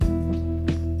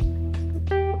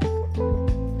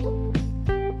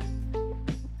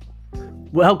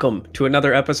Welcome to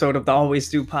another episode of the Always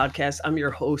Do podcast. I'm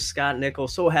your host, Scott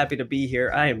Nichols. So happy to be here.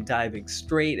 I am diving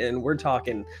straight in. We're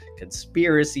talking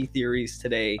conspiracy theories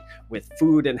today with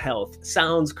food and health.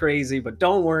 Sounds crazy, but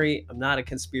don't worry. I'm not a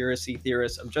conspiracy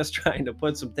theorist. I'm just trying to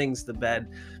put some things to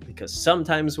bed because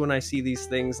sometimes when I see these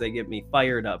things, they get me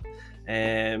fired up.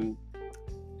 And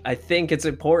I think it's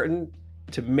important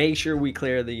to make sure we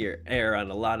clear the air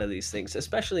on a lot of these things,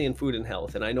 especially in food and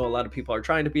health. And I know a lot of people are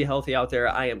trying to be healthy out there.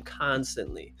 I am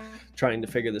constantly trying to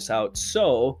figure this out.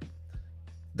 So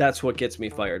that's what gets me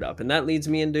fired up. And that leads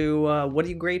me into what are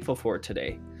you grateful for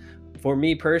today? For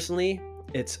me personally,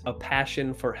 it's a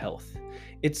passion for health.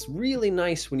 It's really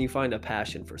nice when you find a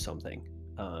passion for something.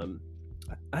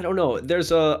 I don't know.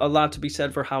 There's a lot to be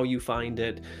said for how you find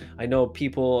it. I know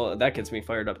people, that gets me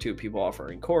fired up too. People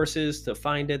offering courses to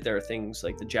find it. There are things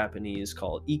like the Japanese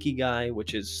call ikigai,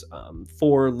 which is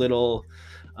 4 little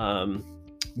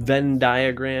Venn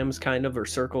diagrams kind of, or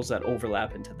circles that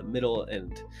overlap into the middle.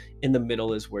 And in the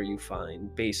middle is where you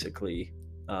find basically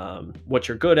what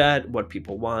you're good at, what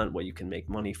people want, what you can make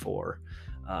money for.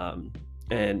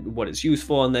 And what is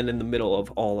useful. And then in the middle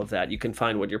of all of that, you can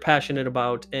find what you're passionate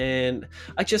about. And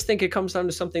I just think it comes down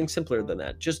to something simpler than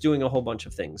that. Just doing a whole bunch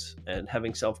of things and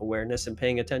having self-awareness and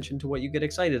paying attention to what you get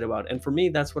excited about. And for me,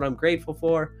 that's what I'm grateful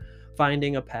for,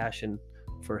 finding a passion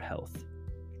for health.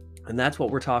 And that's what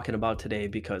we're talking about today,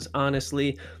 because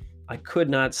honestly, I could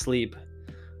not sleep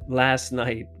last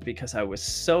night because I was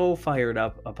so fired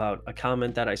up about a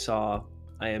comment that I saw.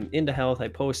 I am into health. I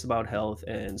post about health,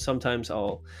 and sometimes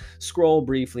I'll scroll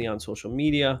briefly on social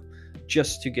media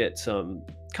just to get some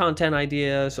content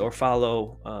ideas or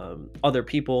follow other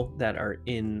people that are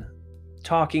in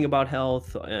talking about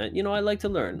health. I like to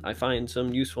learn. I find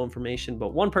some useful information,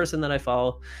 but one person that I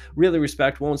follow, really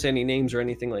respect, won't say any names or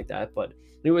anything like that, but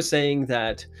he was saying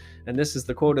that, and this is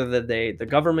the quote of the day, the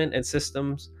government and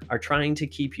systems are trying to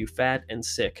keep you fat and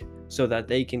sick so that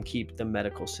they can keep the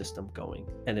medical system going.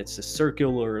 And it's a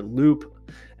circular loop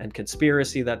and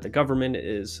conspiracy that the government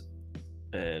is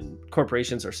and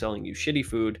corporations are selling you shitty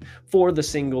food for the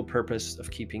single purpose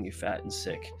of keeping you fat and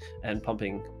sick and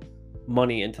pumping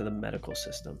money into the medical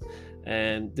system.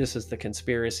 And this is the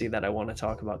conspiracy that I want to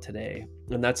talk about today.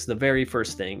 And that's the very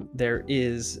first thing. There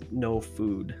is no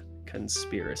food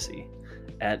conspiracy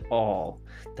at all.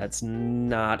 That's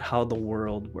not how the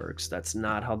world works. That's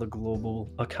not how the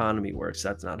global economy works.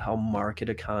 That's not how market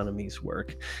economies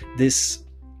work. This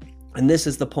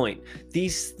is the point.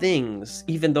 These things,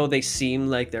 even though they seem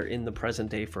like they're in the present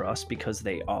day for us, because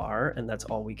they are, and that's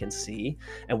all we can see,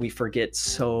 and we forget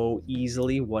so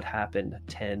easily what happened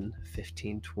 10,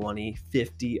 15, 20,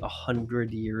 50,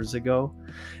 100 years ago.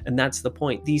 And that's the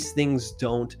point. These things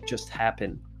don't just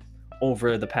happen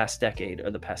over the past decade or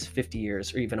the past 50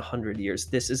 years or even 100 years.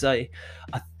 This is a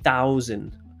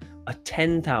 1,000, a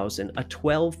 10,000, a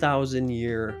 12,000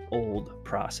 year old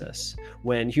process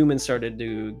when humans started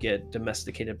to get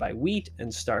domesticated by wheat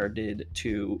and started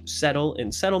to settle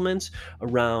in settlements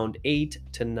around 8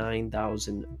 to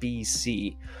 9,000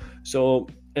 BC. So,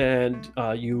 and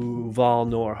Yuval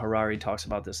Noah Harari talks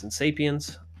about this in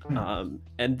Sapiens.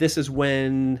 And this is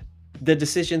when the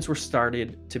decisions were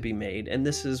started to be made. And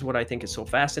this is what I think is so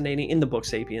fascinating. In the book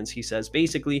Sapiens, he says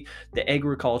basically the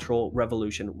agricultural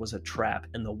revolution was a trap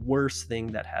and the worst thing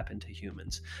that happened to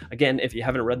humans. Again, if you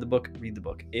haven't read the book, read the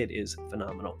book. It is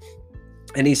phenomenal.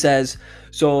 And he says,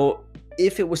 so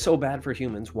if it was so bad for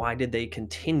humans, why did they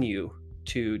continue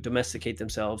to domesticate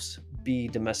themselves, be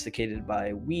domesticated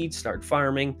by wheat, start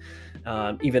farming?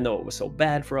 Even though it was so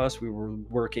bad for us, we were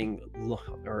working,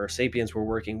 or sapiens were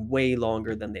working way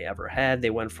longer than they ever had.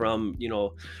 They went from,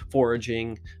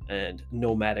 foraging and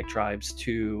nomadic tribes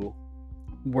to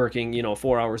working,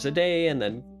 4 hours a day and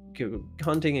then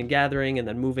hunting and gathering and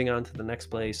then moving on to the next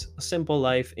place. A simple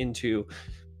life into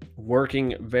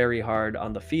working very hard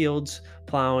on the fields,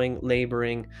 plowing,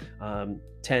 laboring,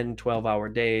 10, 12-hour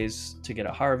days to get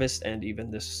a harvest, and even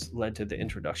this led to the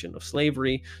introduction of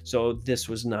slavery. So this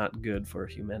was not good for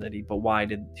humanity. But why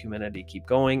did humanity keep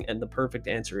going? And the perfect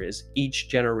answer is each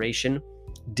generation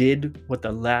did what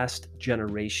the last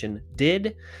generation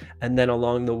did, and then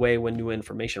along the way, when new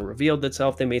information revealed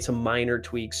itself, they made some minor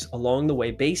tweaks along the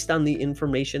way based on the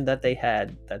information that they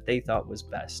had that they thought was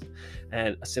best.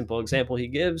 And a simple example he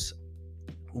gives,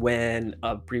 when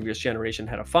a previous generation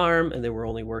had a farm and they were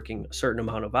only working a certain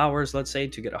amount of hours, let's say,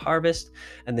 to get a harvest,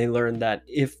 and they learned that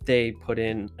if they put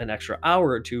in an extra hour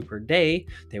or two per day,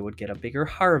 they would get a bigger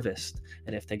harvest.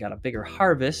 And if they got a bigger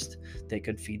harvest, they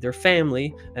could feed their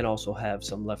family and also have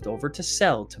some left over to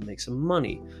sell to make some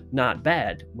money. Not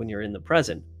bad when you're in the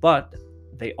present, but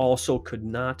They also could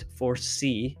not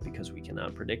foresee, because we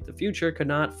cannot predict the future, could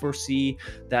not foresee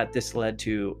that this led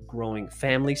to growing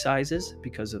family sizes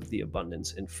because of the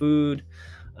abundance in food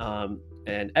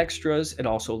and extras. It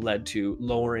also led to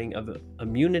lowering of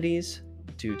immunities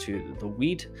due to the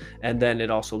wheat. And then it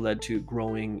also led to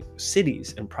growing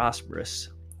cities and prosperous,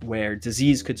 where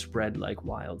disease could spread like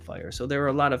wildfire. So there were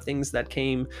a lot of things that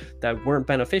came that weren't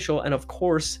beneficial. And of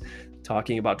course,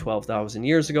 talking about 12,000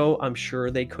 years ago, I'm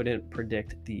sure they couldn't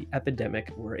predict the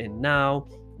epidemic we're in now,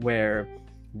 where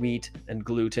wheat and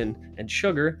gluten and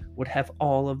sugar would have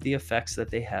all of the effects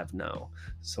that they have now.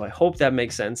 So I hope that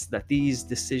makes sense, that these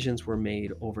decisions were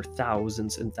made over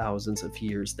thousands and thousands of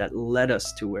years that led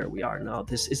us to where we are now.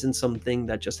 This isn't something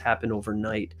that just happened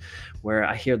overnight, where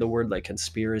I hear the word like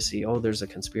conspiracy. Oh, there's a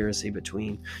conspiracy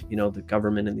between, the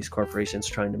government and these corporations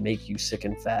trying to make you sick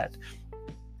and fat.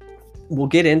 We'll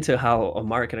get into how a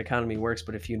market economy works,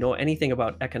 but if you know anything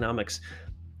about economics,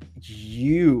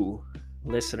 you,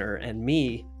 listener, and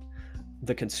me,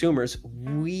 the consumers,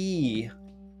 we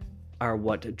are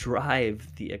what drive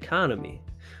the economy.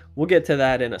 We'll get to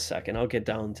that in a second. I'll get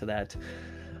down to that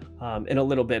in a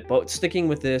little bit. But sticking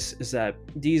with this is that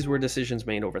these were decisions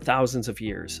made over thousands of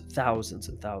years, thousands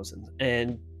and thousands.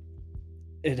 And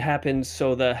it happened,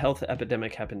 so the health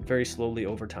epidemic happened very slowly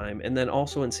over time. And then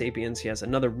also in Sapiens, he has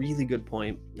another really good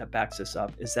point that backs this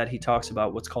up, is that he talks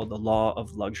about what's called the law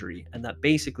of luxury. And that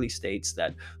basically states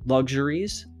that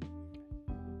luxuries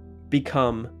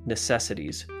become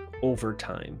necessities over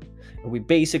time. And we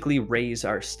basically raise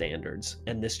our standards,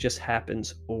 and this just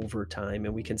happens over time.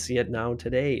 And we can see it now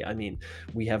today. I mean,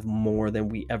 we have more than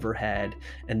we ever had,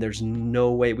 and there's no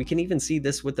way we can even see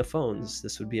this with the phones.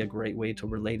 This would be a great way to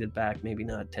relate it back, maybe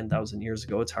not 10,000 years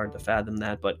ago. It's hard to fathom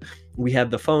that, but we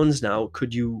have the phones now.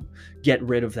 Could you get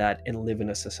rid of that and live in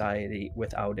a society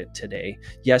without it today?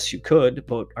 Yes, you could,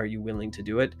 but are you willing to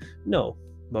do it? No,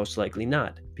 most likely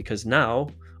not, because now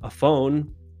a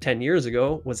phone 10 years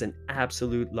ago was an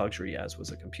absolute luxury, as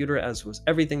was a computer, as was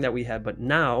everything that we had. But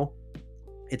now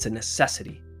it's a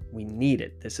necessity. We need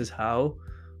it. This is how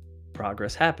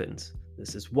progress happens.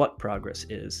 This is what progress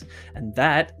is. And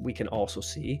that we can also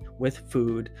see with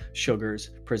food, sugars,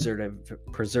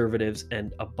 preservatives,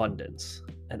 and abundance.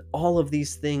 And all of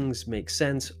these things make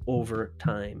sense over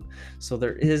time. So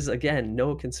there is, again,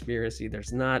 no conspiracy.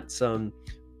 There's not some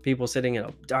people sitting in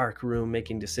a dark room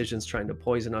making decisions trying to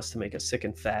poison us to make us sick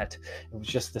and fat. It was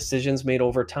just decisions made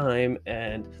over time,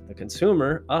 and the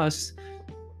consumer, us,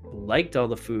 liked all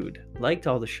the food, liked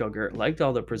all the sugar, liked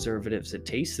all the preservatives. It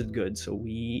tasted good, so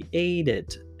we ate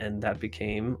it, and that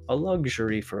became a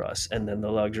luxury for us. And then the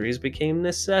luxuries became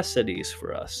necessities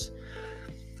for us.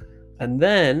 And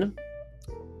then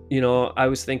I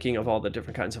was thinking of all the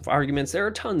different kinds of arguments. There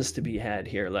are tons to be had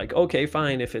here. Like, okay,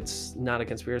 fine, if it's not a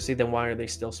conspiracy, then why are they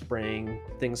still spraying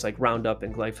things like Roundup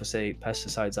and glyphosate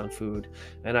pesticides on food?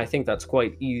 And I think that's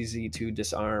quite easy to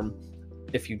disarm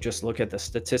if you just look at the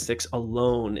statistics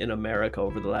alone in America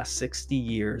over the last 60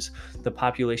 years. The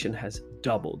population has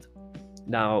doubled.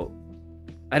 Now,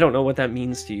 I don't know what that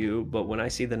means to you, but when I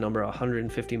see the number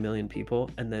 150 million people,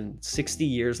 and then 60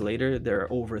 years later, there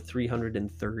are over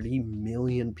 330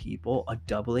 million people, a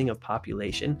doubling of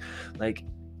population, like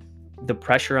the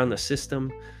pressure on the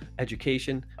system,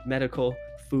 education, medical,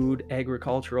 food,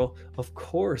 agricultural, of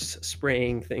course,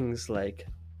 spraying things like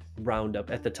Roundup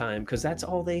at the time, because that's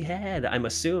all they had. I'm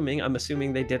assuming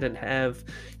they didn't have,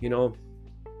 the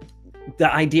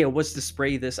idea was to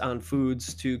spray this on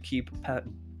foods to keep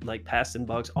pests and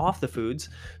bugs off the foods,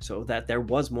 so that there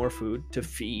was more food to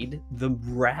feed the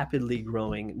rapidly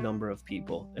growing number of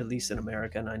people, at least in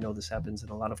America. And I know this happens in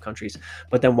a lot of countries,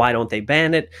 but then why don't they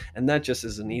ban it? And that just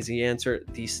is an easy answer.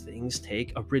 These things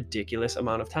take a ridiculous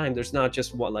amount of time. There's not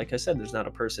just like I said, there's not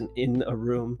a person in a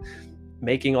room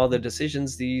making all the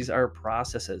decisions. These are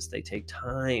processes. They take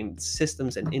time,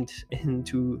 systems, and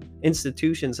into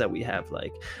institutions that we have.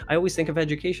 Like, I always think of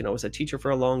education. I was a teacher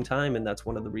for a long time, and that's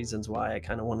one of the reasons why I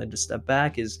kind of wanted to step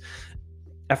back. Is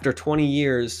after 20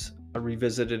 years, I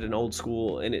revisited an old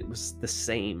school, and it was the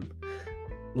same,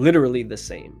 literally the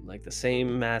same, like the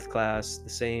same math class,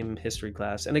 the same history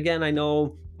class. And again, I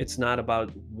know it's not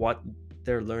about what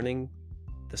they're learning,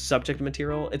 the subject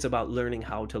material, it's about learning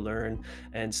how to learn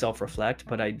and self-reflect,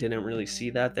 but I didn't really see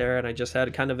that there, and I just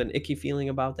had kind of an icky feeling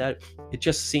about that. It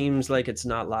just seems like it's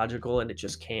not logical, and it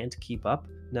just can't keep up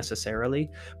necessarily.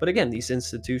 But again, these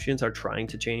institutions are trying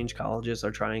to change, colleges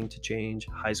are trying to change,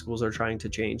 high schools are trying to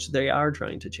change, they are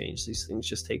trying to change. These things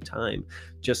just take time.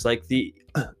 Just like the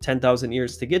 10,000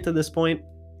 years to get to this point,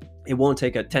 it won't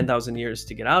take 10,000 years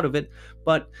to get out of it,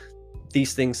 but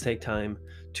these things take time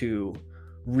to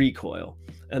recoil.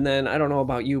 And then I don't know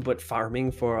about you, but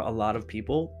farming for a lot of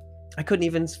people, I couldn't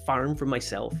even farm for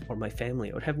myself or my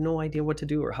family. I would have no idea what to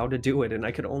do or how to do it. And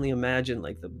I could only imagine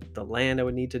like the land I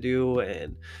would need to do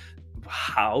and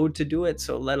how to do it.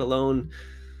 So let alone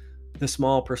the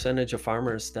small percentage of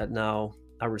farmers that now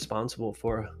are responsible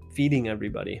for feeding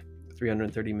everybody,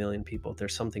 330 million people.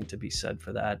 There's something to be said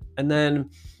for that. And then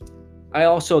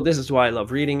this is why I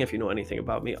love reading. If you know anything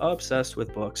about me, obsessed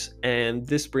with books. And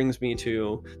this brings me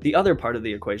to the other part of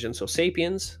the equation. So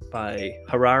Sapiens by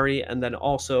Harari, and then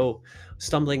also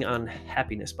Stumbling on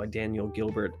Happiness by Daniel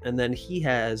Gilbert. And then he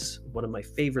has one of my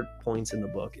favorite points in the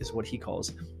book is what he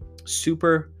calls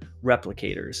super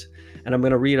replicators. And I'm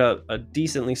going to read a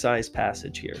decently sized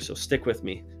passage here. So stick with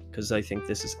me because I think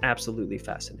this is absolutely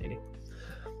fascinating.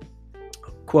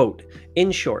 Quote,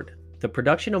 "In short, the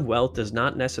production of wealth does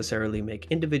not necessarily make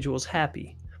individuals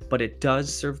happy, but it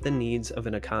does serve the needs of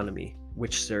an economy,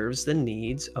 which serves the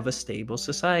needs of a stable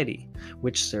society,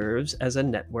 which serves as a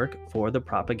network for the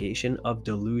propagation of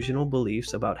delusional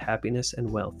beliefs about happiness and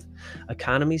wealth.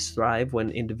 Economies thrive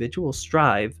when individuals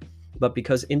strive, but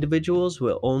because individuals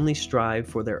will only strive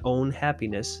for their own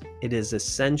happiness, it is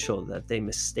essential that they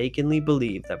mistakenly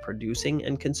believe that producing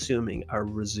and consuming are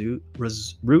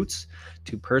roots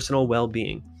to personal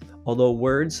well-being. Although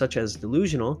words such as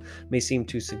delusional may seem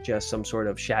to suggest some sort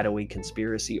of shadowy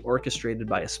conspiracy orchestrated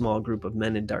by a small group of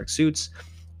men in dark suits,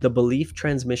 the belief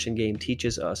transmission game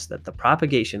teaches us that the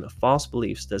propagation of false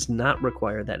beliefs does not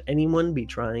require that anyone be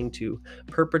trying to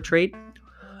perpetrate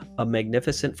a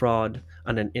magnificent fraud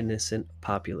on an innocent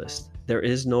populace. There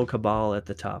is no cabal at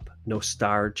the top, no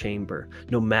star chamber,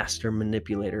 no master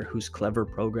manipulator whose clever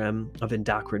program of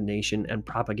indoctrination and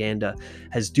propaganda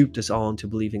has duped us all into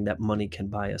believing that money can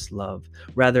buy us love.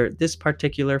 Rather, this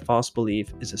particular false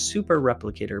belief is a super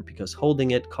replicator because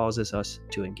holding it causes us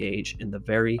to engage in the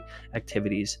very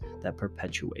activities that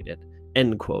perpetuate it."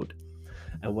 End quote.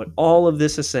 And what all of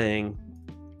this is saying,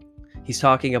 he's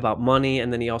talking about money,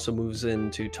 and then he also moves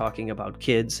into talking about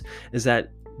kids, is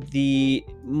that the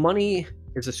money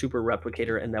is a super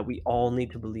replicator and that we all need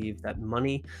to believe that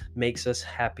money makes us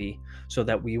happy so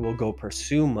that we will go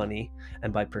pursue money.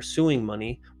 And by pursuing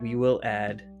money, we will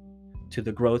add to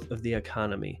the growth of the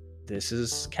economy. This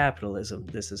is capitalism.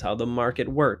 This is how the market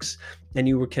works. And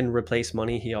you can replace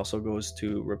money. He also goes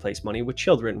to replace money with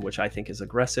children, which I think is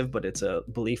aggressive, but it's a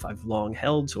belief I've long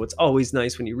held. So it's always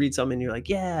nice when you read something and you're like,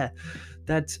 yeah,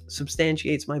 that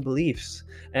substantiates my beliefs.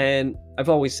 And I've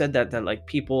always said that like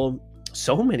people,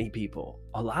 so many people,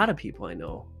 a lot of people I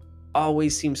know,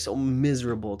 always seem so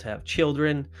miserable to have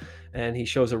children. And he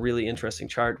shows a really interesting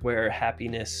chart where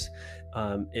happiness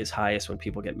is highest when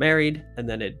people get married, and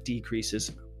then it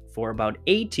decreases for about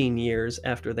 18 years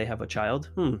after they have a child.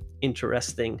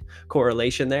 Interesting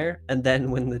correlation there. And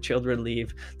then when the children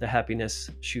leave, the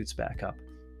happiness shoots back up.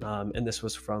 And this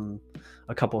was from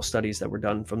a couple of studies that were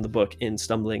done from the book in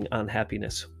Stumbling on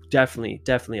Happiness.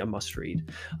 Definitely a must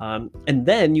read. And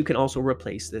then you can also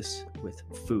replace this with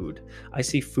food. I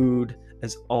see food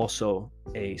as also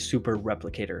a super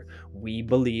replicator. We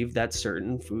believe that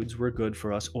certain foods were good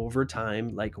for us over time,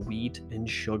 like wheat and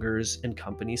sugars, and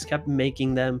companies kept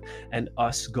making them, and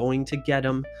us going to get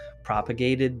them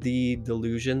propagated the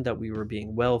delusion that we were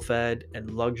being well fed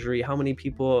and luxury. How many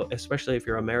people, especially if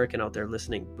you're American out there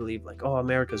listening, believe like, oh,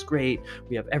 America's great,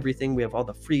 we have everything, we have all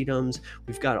the freedoms,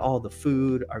 we've got all the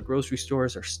food, our grocery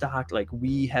stores are stocked, like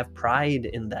we have pride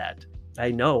in that. I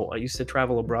know, I used to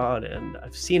travel abroad and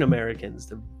I've seen Americans,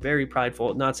 they're very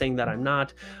prideful. Not saying that I'm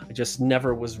not, I just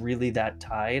never was really that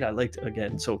tied. I like to,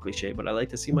 again, so cliche, but I like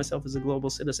to see myself as a global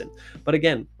citizen. But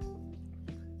again,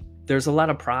 there's a lot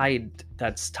of pride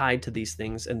that's tied to these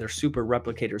things, and they're super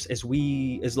replicators.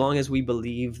 As long as we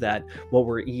believe that what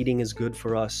we're eating is good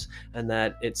for us and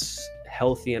that it's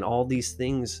healthy and all these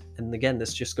things. And again,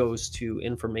 this just goes to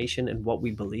information and what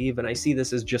we believe. And I see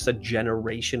this as just a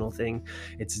generational thing.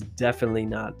 It's definitely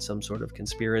not some sort of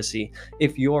conspiracy.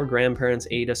 If your grandparents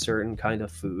ate a certain kind of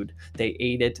food, they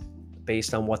ate it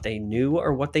based on what they knew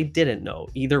or what they didn't know.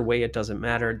 Either way, it doesn't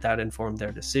matter. That informed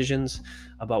their decisions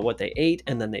about what they ate,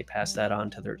 and then they passed that on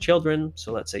to their children.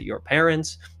 So let's say your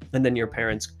parents, and then your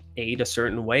parents ate a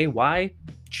certain way. Why?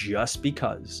 Just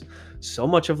because. So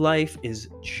much of life is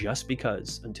just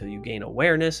because, until you gain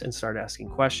awareness and start asking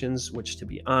questions, which, to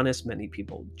be honest, many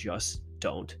people just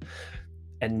don't.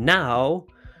 And now,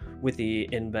 with the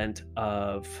advent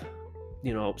of,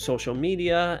 social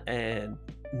media and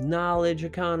knowledge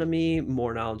economy,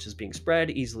 more knowledge is being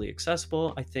spread, easily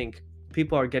accessible. I think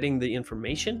people are getting the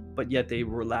information, but yet they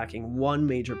were lacking one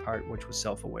major part, which was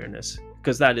self-awareness.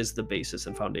 because that is the basis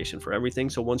and foundation for everything.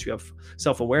 So once you have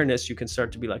self-awareness, you can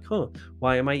start to be like,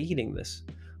 why am I eating this?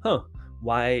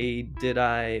 Why do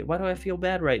I feel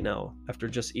bad right now after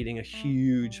just eating a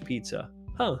huge pizza?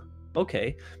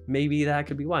 Okay, maybe that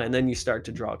could be why. And then you start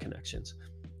to draw connections.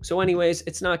 So anyways,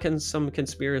 it's not some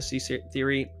conspiracy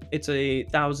theory. It's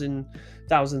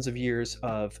thousands of years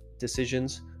of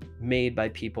decisions made by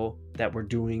people that were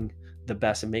doing the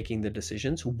best and making the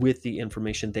decisions with the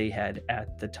information they had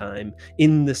at the time,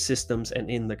 in the systems and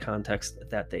in the context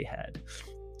that they had.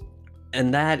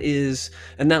 And that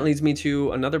leads me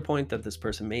to another point that this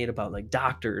person made about like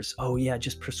doctors. Oh yeah,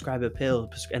 just prescribe a pill.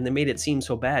 And they made it seem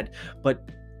so bad. But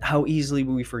how easily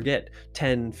we forget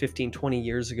 10, 15, 20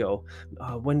 years ago.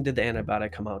 When did the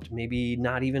antibiotic come out? Maybe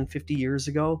not even 50 years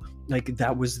ago. Like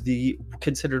that was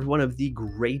considered one of the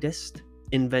greatest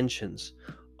inventions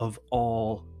of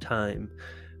all time.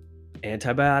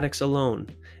 Antibiotics alone.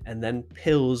 And then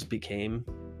pills became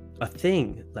a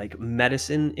thing. Like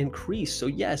medicine increased. So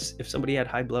yes, if somebody had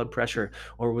high blood pressure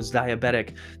or was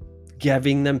diabetic,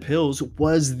 giving them pills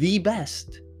was the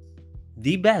best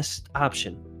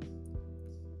option.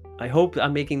 I hope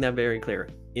I'm making that very clear.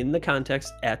 In the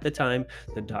context at the time,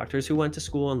 the doctors who went to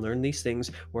school and learned these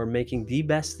things were making the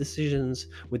best decisions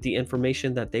with the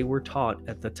information that they were taught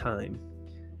at the time.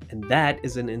 And that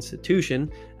is an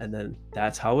institution, and then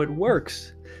that's how it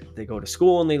works. They go to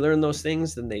school and they learn those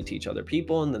things, then they teach other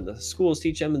people, and then the schools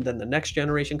teach them, and then the next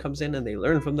generation comes in and they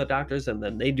learn from the doctors, and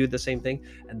then they do the same thing.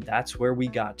 And that's where we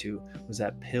got to, was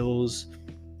that pills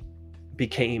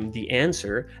became the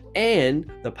answer,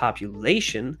 and the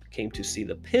population came to see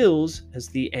the pills as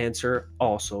the answer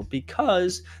also,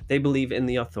 because they believe in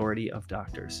the authority of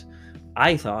doctors.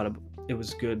 I thought it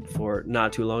was good for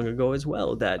not too long ago as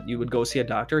well, that you would go see a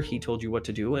doctor, he told you what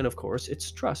to do, and of course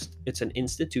it's trust. It's an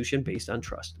institution based on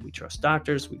trust. We trust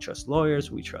doctors, we trust lawyers,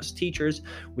 we trust teachers.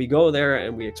 We go there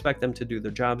and we expect them to do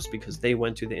their jobs because they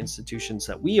went to the institutions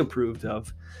that we approved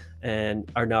of and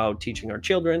are now teaching our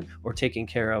children or taking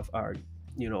care of our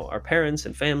parents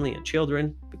and family and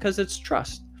children, because it's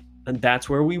trust. And that's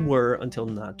where we were until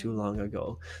not too long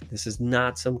ago. This is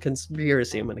not some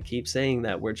conspiracy. I'm going to keep saying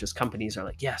that, where just companies are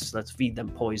like, yes, let's feed them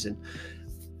poison.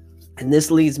 And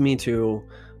this leads me to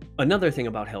another thing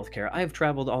about healthcare. I've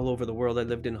traveled all over the world. I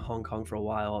lived in Hong Kong for a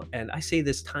while, and I say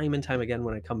this time and time again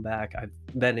when I come back. I've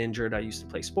been injured. I used to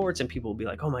play sports, and people will be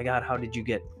like, oh my God, how did you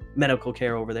get medical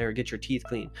care over there? Get your teeth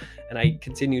clean. And I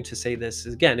continue to say this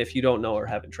again, if you don't know or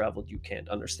haven't traveled, you can't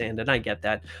understand, and I get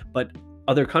that. But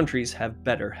other countries have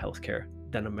better healthcare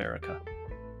than America.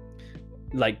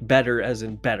 Like better as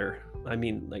in better. I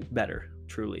mean like better,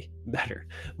 truly better,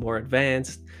 more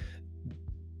advanced,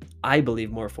 I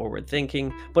believe more forward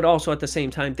thinking, but also at the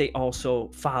same time, they also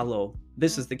follow,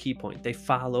 this is the key point, they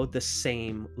follow the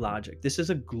same logic. This is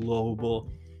a global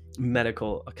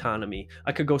medical economy.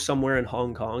 I could go somewhere in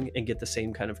Hong Kong and get the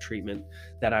same kind of treatment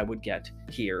that I would get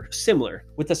here, similar,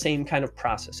 with the same kind of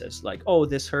processes. Like, oh,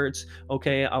 this hurts.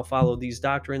 Okay, I'll follow these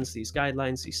doctrines, these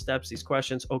guidelines, these steps, these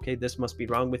questions. Okay, this must be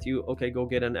wrong with you. Okay, go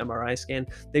get an MRI scan.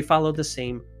 They follow the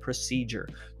same procedure.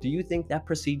 Do you think that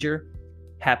procedure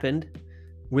happened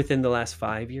within the last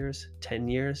 5 years, 10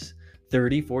 years,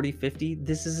 30, 40, 50?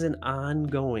 This is an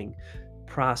ongoing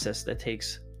process that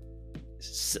takes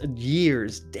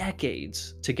years,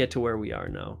 decades to get to where we are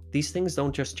now. These things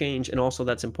don't just change. And also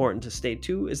that's important to state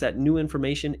too, is that new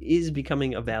information is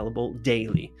becoming available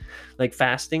daily. Like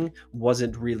fasting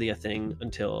wasn't really a thing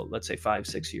until, let's say,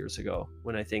 5-6 years ago,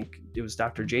 when I think it was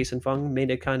Dr. Jason Fung made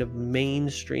it kind of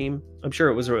mainstream. I'm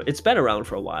sure it's been around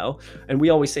for a while. And we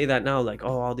always say that now, like,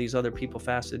 oh, all these other people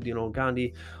fasted,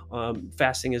 Gandhi.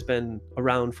 Fasting has been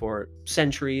around for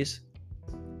centuries,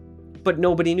 but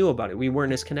nobody knew about it. We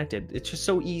weren't as connected. It's just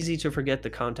so easy to forget the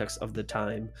context of the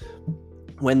time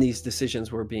when these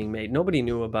decisions were being made. Nobody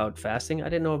knew about fasting. I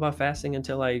didn't know about fasting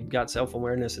until I got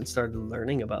self-awareness and started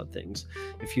learning about things.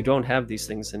 If you don't have these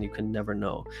things, then you can never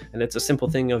know. And it's a simple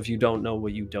thing of you don't know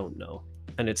what you don't know.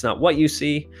 And it's not what you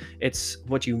see, it's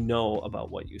what you know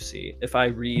about what you see. If I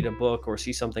read a book or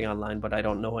see something online, but I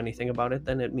don't know anything about it,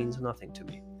 then it means nothing to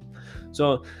me.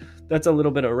 So that's a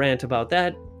little bit of a rant about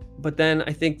that. But then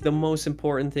I think the most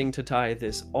important thing to tie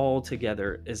this all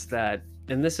together is that,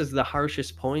 and this is the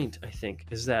harshest point, I think,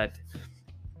 is that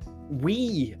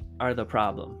we are the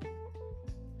problem.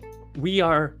 We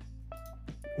are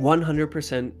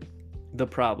 100% the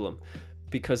problem,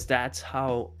 because that's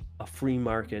how a free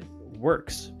market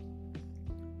works.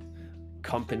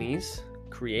 Companies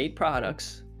create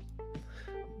products,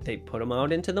 they put them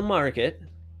out into the market.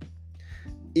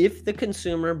 If the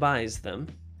consumer buys them,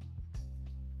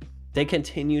 they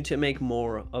continue to make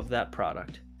more of that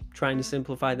product, trying to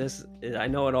simplify this. I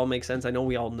know it all makes sense. I know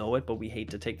we all know it, but we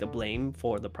hate to take the blame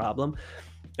for the problem.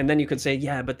 And then you could say,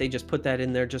 yeah, but they just put that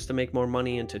in there just to make more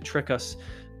money and to trick us.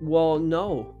 Well,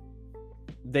 no,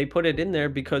 they put it in there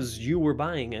because you were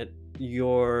buying it.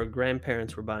 Your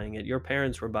grandparents were buying it. Your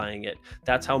parents were buying it.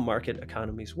 That's how market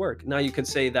economies work. Now you could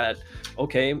say that,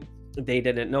 okay, they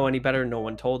didn't know any better. No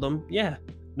one told them. Yeah,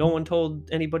 no one told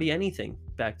anybody anything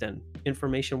back then.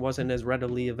 Information wasn't as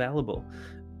readily available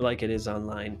like it is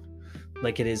online,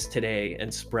 like it is today,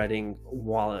 and spreading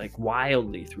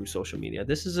wildly through social media.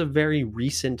 This is a very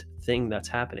recent thing that's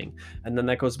happening. And then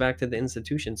that goes back to the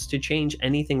institutions. To change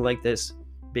anything like this,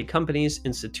 big companies,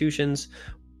 institutions,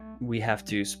 we have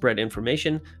to spread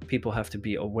information. People have to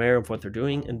be aware of what they're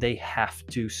doing, and they have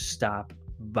to stop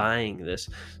buying this.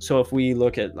 So if we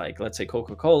look at, like, let's say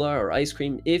Coca-Cola or ice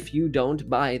cream, if you don't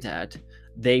buy that,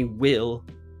 they will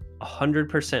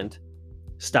 100%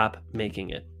 stop making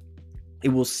it. It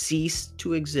will cease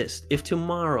to exist. If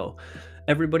tomorrow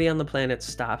everybody on the planet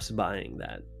stops buying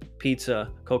that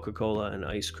pizza, Coca-Cola, and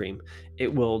ice cream,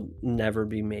 it will never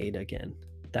be made again.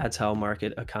 That's how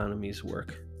market economies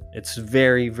work. It's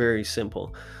very, very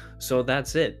simple. So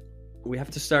that's it. We have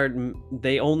to start.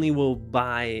 They only will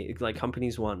buy, like,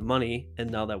 companies want money. And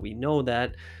now that we know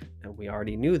that, and we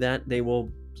already knew that, they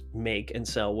will make and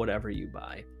sell whatever you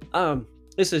buy.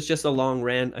 This is just a long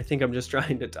rant. I think I'm just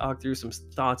trying to talk through some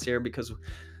thoughts here because,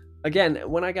 again,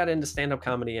 when I got into stand-up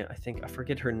comedy, I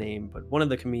forget her name, but one of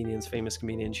the comedians, famous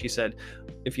comedian, she said,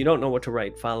 if you don't know what to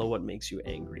write, follow what makes you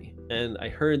angry. And I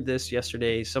heard this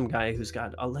yesterday, some guy who's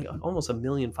got like almost 1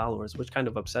 million followers, which kind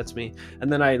of upsets me.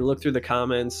 And then I looked through the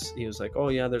comments. He was like, oh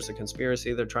yeah, there's a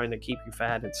conspiracy. They're trying to keep you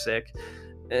fat and sick.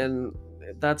 And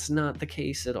that's not the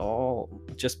case at all.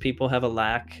 Just people have a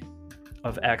lack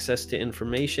of access to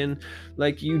information.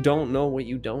 Like, you don't know what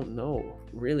you don't know.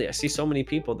 Really, I see so many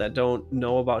people that don't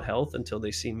know about health until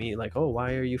they see me, like, oh,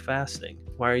 why are you fasting?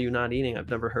 Why are you not eating? I've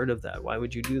never heard of that. Why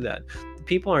would you do that?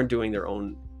 People aren't doing their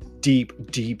own deep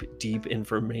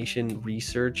information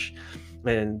research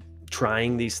and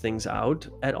trying these things out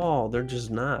at all. They're just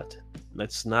not.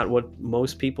 That's not what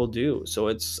most people do. So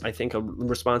it's, I think, a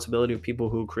responsibility of people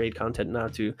who create content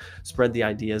not to spread the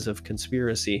ideas of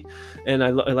conspiracy.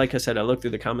 And like I said, I looked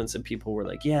through the comments and people were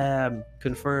like, yeah, I'm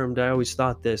confirmed. I always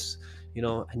thought this. You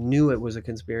know, I knew it was a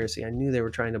conspiracy. I knew they were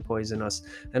trying to poison us.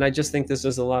 And I just think this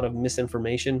is a lot of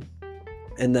misinformation.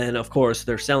 And then, of course,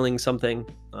 they're selling something,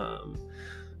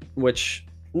 which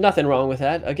nothing wrong with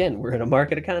that. Again, we're in a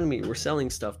market economy. We're selling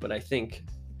stuff. But I think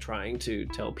trying to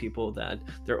tell people that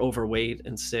they're overweight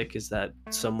and sick is that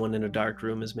someone in a dark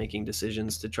room is making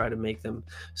decisions to try to make them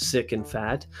sick and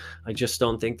fat. I just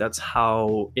don't think that's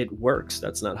how it works.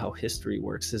 That's not how history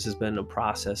works. This has been a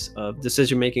process of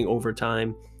decision making over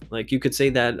time. Like, you could say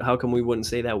that, how come we wouldn't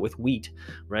say that with wheat,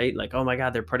 right? Like, oh my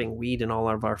God, they're putting wheat in all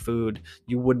of our food.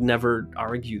 You would never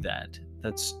argue that.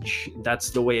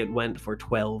 That's the way it went for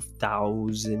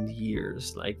 12,000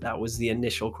 years. Like, that was the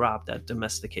initial crop that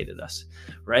domesticated us,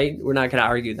 right? We're not going to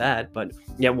argue that, but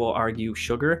yeah, we'll argue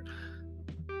sugar.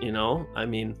 You know, I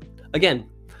mean, again,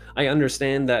 I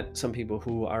understand that some people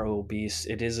who are obese,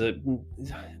 it's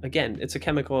a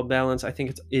chemical imbalance. I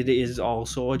think it is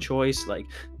also a choice. Like,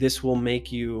 this will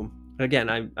make you, again,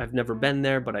 I've never been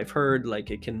there, but I've heard,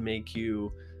 like, it can make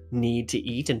you need to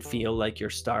eat and feel like you're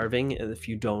starving if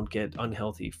you don't get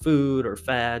unhealthy food or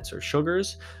fats or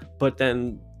sugars. But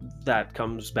then that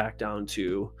comes back down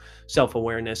to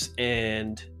self-awareness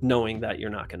and knowing that you're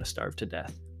not going to starve to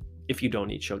death if you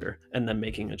don't eat sugar, and then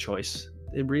making a choice.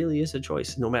 It really is a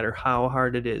choice, no matter how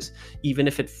hard it is, even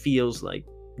if it feels like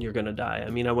you're going to die. I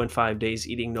mean, I went 5 days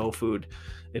eating no food.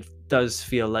 It does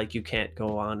feel like you can't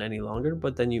go on any longer,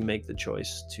 but then you make the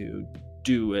choice to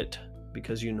do it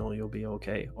because you know you'll be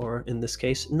okay, or in this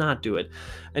case, not do it.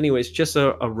 Anyways, just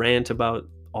a rant about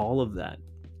all of that.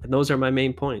 And those are my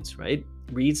main points, right?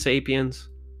 Read Sapiens,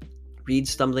 read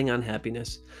Stumbling on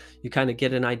Happiness. You kind of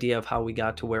get an idea of how we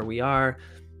got to where we are,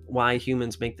 why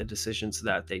humans make the decisions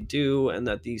that they do, and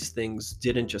that these things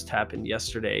didn't just happen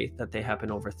yesterday, that they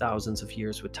happen over thousands of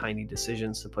years with tiny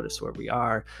decisions to put us where we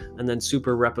are. And then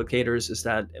super replicators is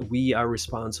that we are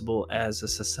responsible as a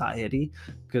society,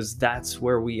 because that's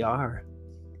where we are.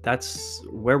 That's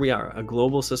where we are, a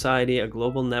global society, a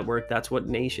global network. That's what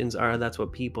nations are. That's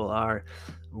what people are.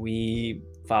 We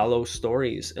follow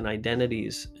stories and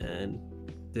identities, and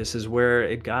this is where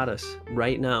it got us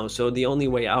right now. So the only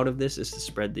way out of this is to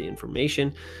spread the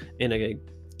information in a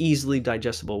easily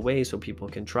digestible way so people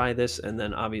can try this. And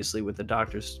then obviously with the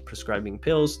doctors prescribing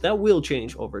pills, that will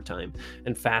change over time.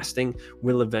 And fasting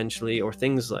will eventually, or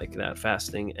things like that,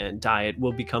 fasting and diet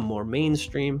will become more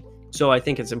mainstream. So I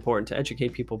think it's important to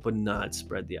educate people, but not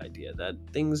spread the idea that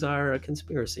things are a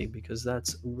conspiracy, because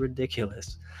that's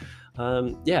ridiculous.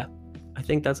 Yeah, I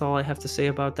think that's all I have to say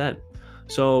about that.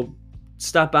 So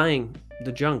stop buying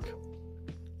the junk.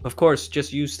 Of course,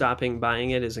 just you stopping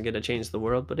buying it isn't going to change the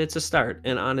world, but it's a start.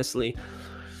 And honestly,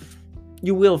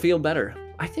 you will feel better.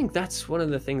 I think that's one of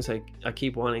the things I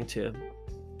keep wanting to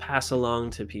pass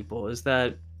along to people, is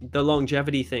that the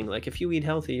longevity thing. Like, if you eat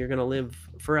healthy, you're going to live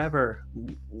forever.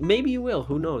 Maybe you will.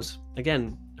 Who knows?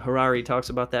 Again, Harari talks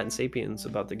about that in Sapiens,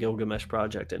 about the Gilgamesh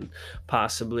project, and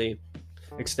possibly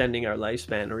extending our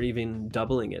lifespan, or even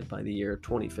doubling it by the year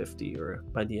 2050, or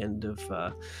by the end of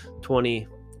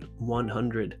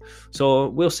 2100. So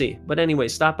we'll see. But anyway,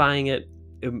 stop buying it.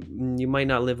 You might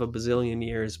not live a bazillion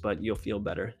years, but you'll feel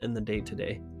better in the day to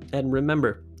day. And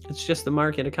remember, it's just the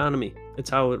market economy. It's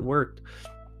how it worked.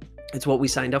 It's what we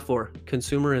signed up for.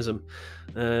 Consumerism.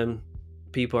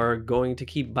 People are going to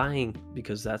keep buying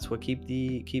because that's what keeps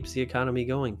the economy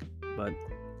going. But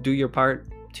do your part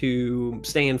to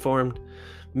stay informed,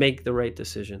 make the right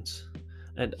decisions,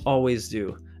 and always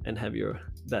do, and have your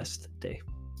best day.